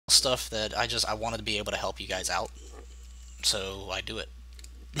stuff that I wanted to be able to help you guys out, so I do it.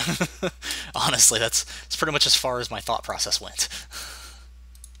 Honestly, that's pretty much as far as my thought process went.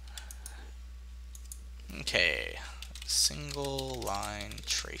 Okay, single line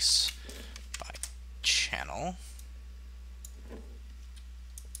trace by channel.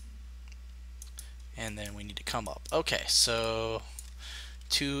 And then we need to come up. Okay, so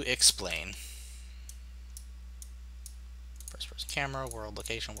to explain. First person camera, world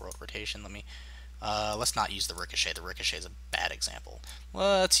location, world rotation. Let's not use the ricochet. The ricochet is a bad example.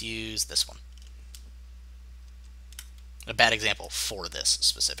 Let's use this one. A bad example for this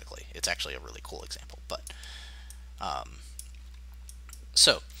specifically. It's actually a really cool example, but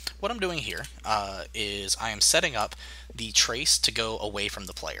so what I'm doing here is I am setting up the trace to go away from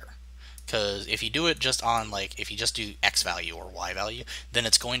the player. Because if you do it just on, like, if you just do X value or Y value, then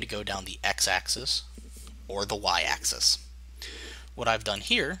it's going to go down the X axis or the Y axis. What I've done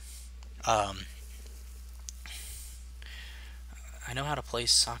here, I know how to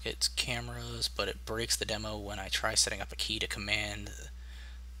place sockets, cameras, but it breaks the demo when I try setting up a key to command.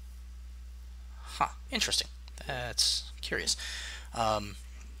 Huh, interesting. That's curious.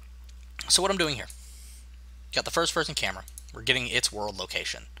 So what I'm doing here, got the first person camera. We're getting its world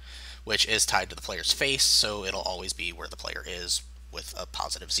location, which is tied to the player's face, so it'll always be where the player is with a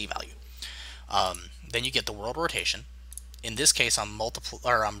positive Z value. Then you get the world rotation. In this case, I'm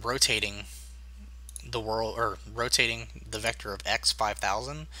rotating the world, or rotating the vector of X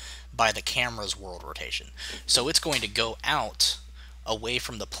 5000 by the camera's world rotation. So it's going to go out away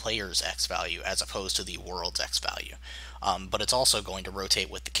from the player's X value as opposed to the world's X value. But it's also going to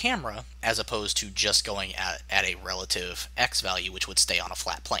rotate with the camera as opposed to just going at a relative X value, which would stay on a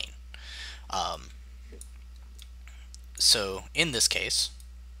flat plane. So in this case,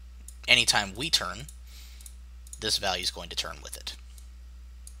 anytime we turn, this value is going to turn with it.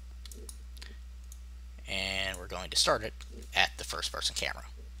 And we're going to start it at the first person camera.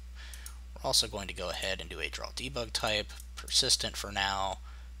 We're also going to go ahead and do a draw debug type, persistent for now,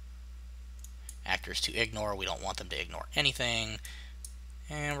 actors to ignore, we don't want them to ignore anything,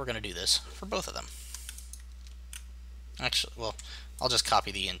 and we're going to do this for both of them. Actually, well, I'll just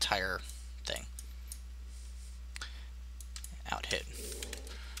copy the entire thing. Out hit.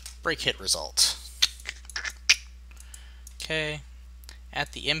 Break hit result. Okay,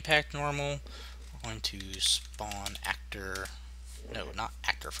 at the impact normal, we're going to spawn actor, no, not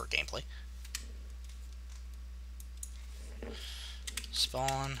actor for gameplay.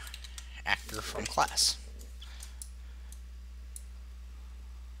 Spawn actor from class.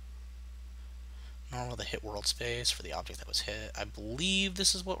 Normal the hit world space for the object that was hit. I believe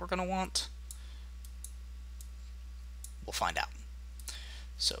this is what we're going to want. We'll find out.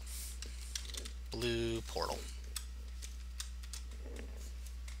 So, blue portal.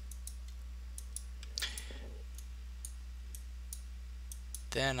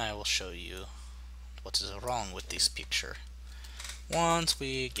 Then I will show you what is wrong with this picture once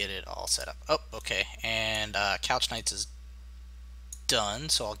we get it all set up. Oh, okay, and Couch Knights is done,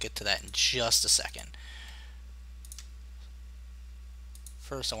 so I'll get to that in just a second.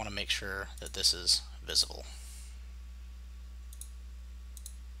 First, I want to make sure that this is visible.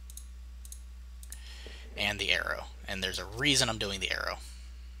 And the arrow. And there's a reason I'm doing the arrow.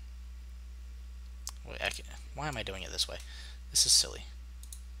 Wait, why am I doing it this way? This is silly.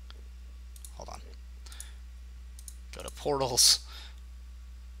 Hold on. Go to portals.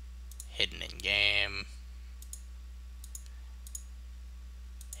 Hidden in game.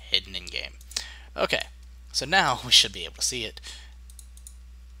 Hidden in game. Okay, so now we should be able to see it.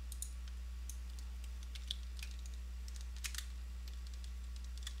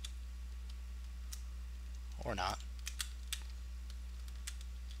 Or not.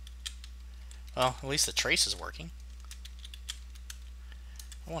 Well, at least the trace is working.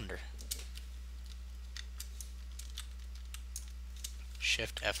 I wonder.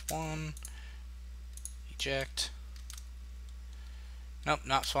 Shift F1. Eject. Nope,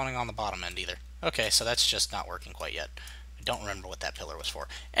 not spawning on the bottom end either. Okay, so that's just not working quite yet. I don't remember what that pillar was for.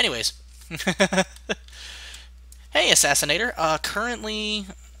 Anyways. Hey, Assassinator. Currently,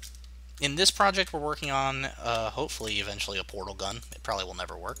 in this project we're working on, hopefully, eventually a portal gun. It probably will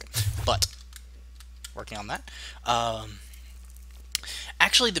never work, but working on that.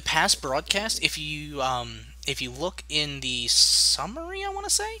 Actually, the past broadcast, if you look in the summary, I want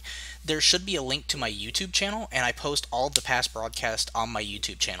to say, there should be a link to my YouTube channel, and I post all of the past broadcasts on my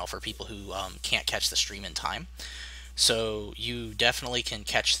YouTube channel for people who can't catch the stream in time. So you definitely can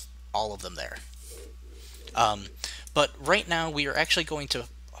catch all of them there. But right now, we are actually going to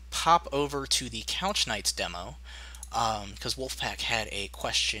pop over to the Couch Knights demo, because Wolfpack had a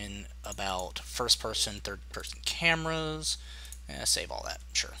question about first-person, third-person cameras. Save all that.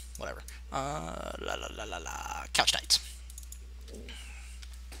 Sure, whatever. La la la la la. Couch Nights.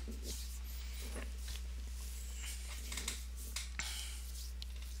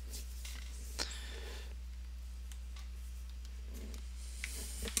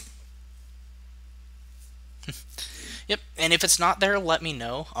 Yep, and if it's not there, let me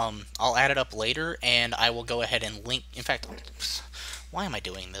know. I'll add it up later, and I will go ahead and link. In fact, why am I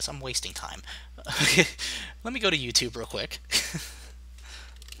doing this? I'm wasting time. Let me go to YouTube real quick.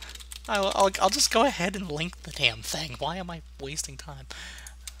 I'll just go ahead and link the damn thing. Why am I wasting time?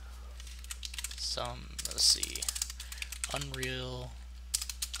 Let's see. Unreal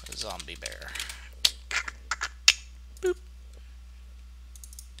Zombie Bear. Boop.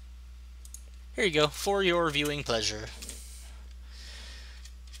 Here you go, for your viewing pleasure.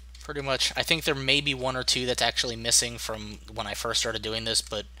 Pretty much, I think there may be one or two that's actually missing from when I first started doing this,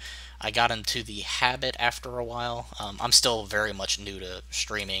 but I got into the habit after a while. I'm still very much new to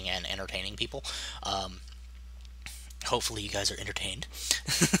streaming and entertaining people. Hopefully you guys are entertained.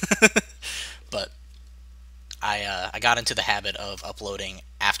 But I got into the habit of uploading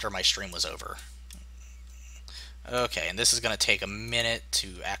after my stream was over. Okay, and this is going to take a minute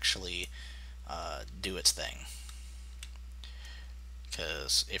to actually do its thing.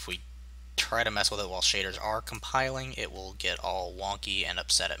 Because if we try to mess with it while shaders are compiling, it will get all wonky and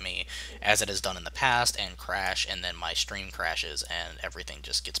upset at me, as it has done in the past, and crash, and then my stream crashes, and everything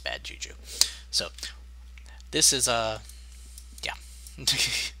just gets bad juju. So, this is, yeah.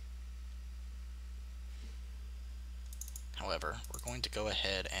 However, we're going to go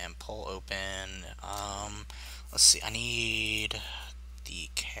ahead and pull open, let's see, I need the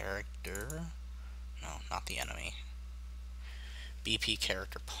character, no, not the enemy, BP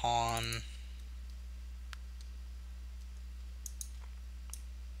character pawn,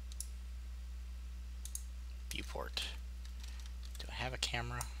 viewport. Do I have a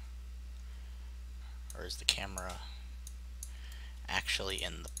camera? Or is the camera actually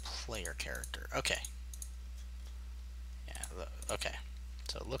in the player character? Okay. Yeah, okay.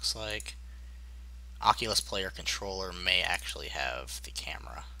 So it looks like Oculus Player Controller may actually have the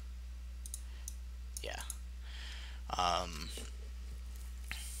camera. Yeah.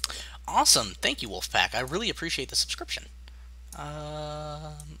 Awesome. Thank you, Wolfpack. I really appreciate the subscription.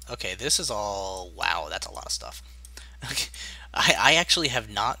 Okay, this is all... Wow, that's a lot of stuff. Okay, I actually have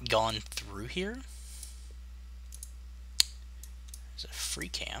not gone through here. There's a free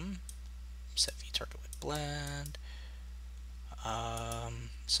cam. Set view target with blend.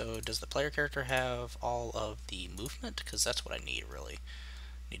 So does the player character have all of the movement? Because that's what I need, really.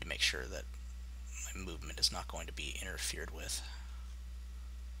 I need to make sure that my movement is not going to be interfered with.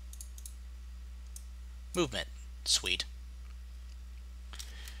 Movement. Sweet.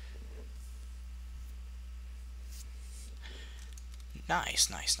 Nice,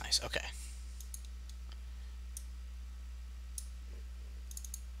 nice, nice. Okay.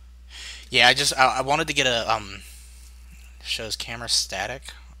 Yeah, I wanted to get a, shows camera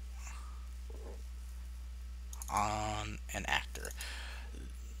static on an actor.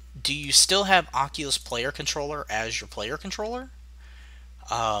 Do you still have Oculus Player Controller as your player controller?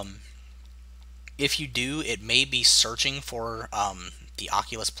 If you do, it may be searching for the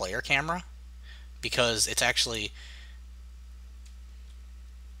Oculus Player camera, because it's actually...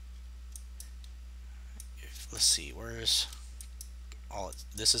 Let's see, where's...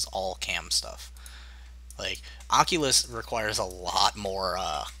 This is all cam stuff. Like, Oculus requires a lot more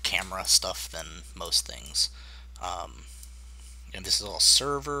camera stuff than most things. And this is all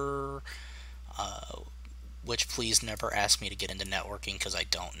server, which please never ask me to get into networking, because I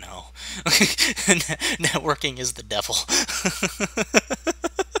don't know. Networking is the devil.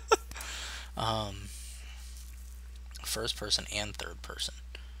 First person and third person.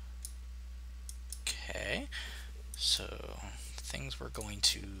 Okay, so things we're going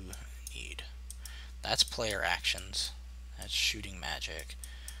to need. That's player actions. That's shooting magic.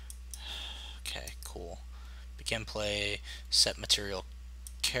 Okay, cool. Begin play, set material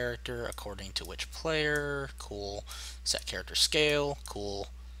character according to which player, cool. Set character scale, cool.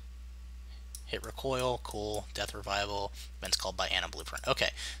 Hit recoil, cool. Death revival, events called by Ana Blueprint.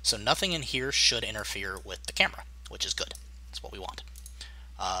 Okay, so nothing in here should interfere with the camera, which is good. That's what we want.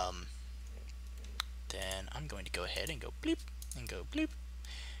 Then I'm going to go ahead and go bleep, and go bleep,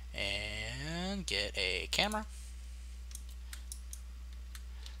 and get a camera.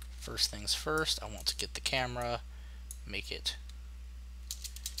 First things first, I want to get the camera, make it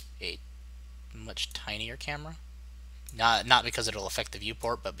a much tinier camera. Not because it'll affect the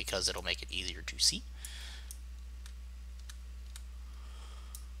viewport, but because it'll make it easier to see.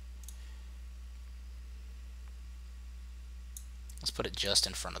 Let's put it just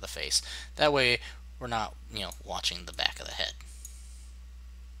in front of the face. That way we're not, watching the back of the head.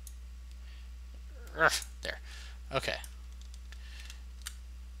 There. Okay.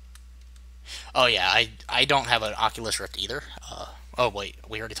 Oh yeah, I don't have an Oculus Rift either. Oh wait,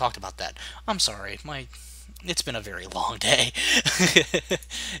 we already talked about that. I'm sorry, it's been a very long day.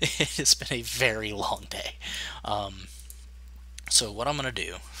 It's been a very long day. So what I'm gonna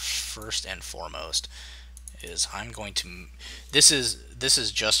do first and foremost is I'm going to. This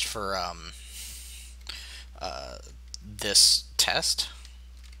is just for this test.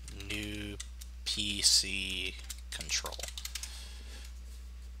 New PC control.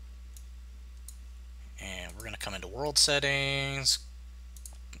 And we're going to come into world settings,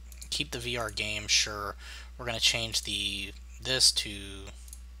 keep the VR game, sure. We're going to change this to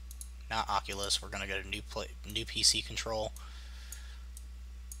not Oculus. We're going to go to new PC control.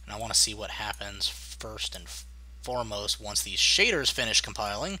 And I want to see what happens first and foremost once these shaders finish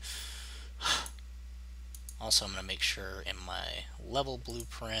compiling. Also, I'm going to make sure in my level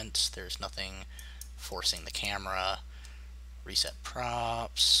blueprint there's nothing forcing the camera. Reset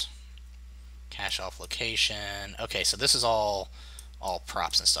props. Cache off location. Okay, so this is all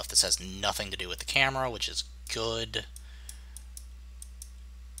props and stuff. This has nothing to do with the camera, which is good.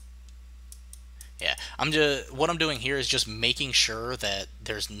 Yeah, what I'm doing here is just making sure that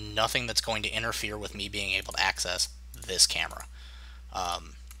there's nothing that's going to interfere with me being able to access this camera.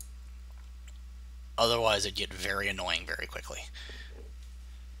 Otherwise, it'd get very annoying very quickly.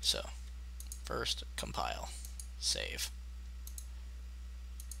 So, first, compile, save.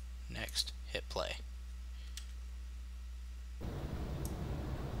 Next, hit play.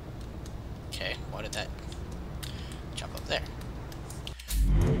 Okay, why did that jump up there?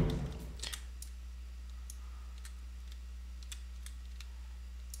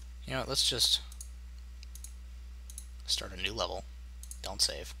 You know what, let's just start a new level. Don't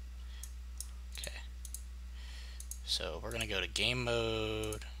save. Okay. So we're going to go to game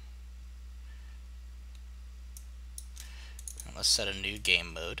mode. And let's set a new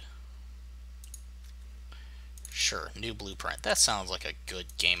game mode. Sure, new blueprint. That sounds like a good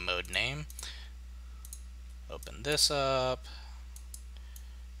game mode name. Open this up.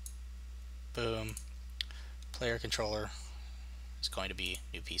 Boom. Player controller is going to be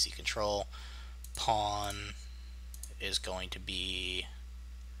new PC control. Pawn is going to be...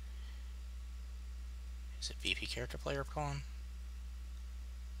 Is it VP character player pawn?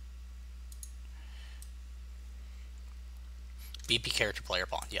 VP character player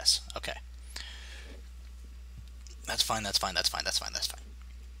pawn, yes. Okay. That's fine, that's fine, that's fine, that's fine, that's fine.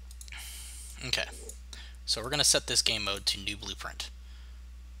 Okay. So we're going to set this game mode to new blueprint.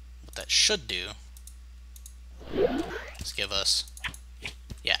 What that should do is give us...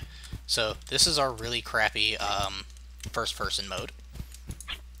 Yeah. So this is our really crappy first-person mode.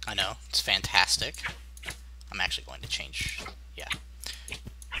 I know, it's fantastic. I'm actually going to change... Yeah.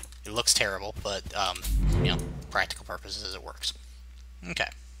 It looks terrible, but, practical purposes, it works. Okay.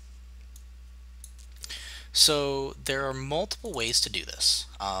 So there are multiple ways to do this.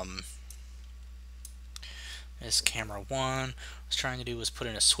 This camera 1, what I was trying to do was put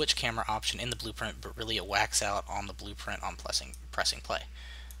in a switch camera option in the blueprint, but really it whacks out on the blueprint on pressing play.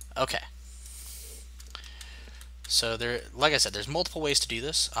 Okay. So there, like I said, there's multiple ways to do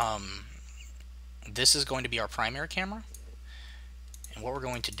this. This is going to be our primary camera. And what we're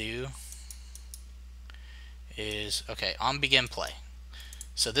going to do is, okay, on begin play.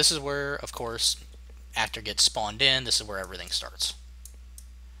 So this is where, of course, actor gets spawned in. This is where everything starts.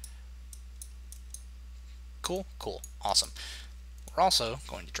 Cool, cool, awesome. We're also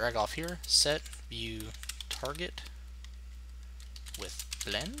going to drag off here, set view target with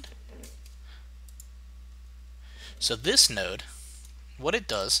blend. So this node, what it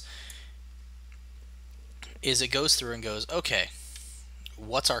does is it goes through and goes, okay,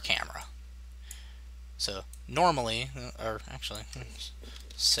 what's our camera? So normally, or actually,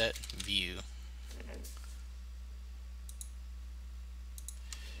 set view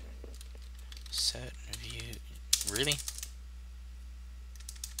set view, really?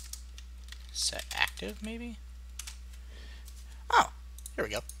 Set active, maybe? Oh, here we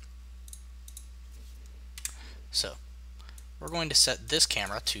go. So we're going to set this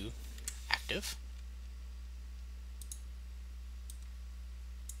camera to active.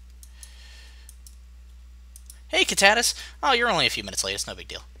 Hey, Katatis! Oh, you're only a few minutes late. It's no big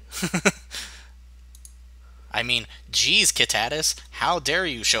deal. I mean, geez, Katatis, how dare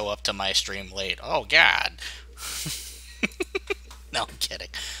you show up to my stream late? Oh, God. No, I'm kidding.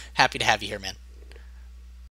 Happy to have you here, man.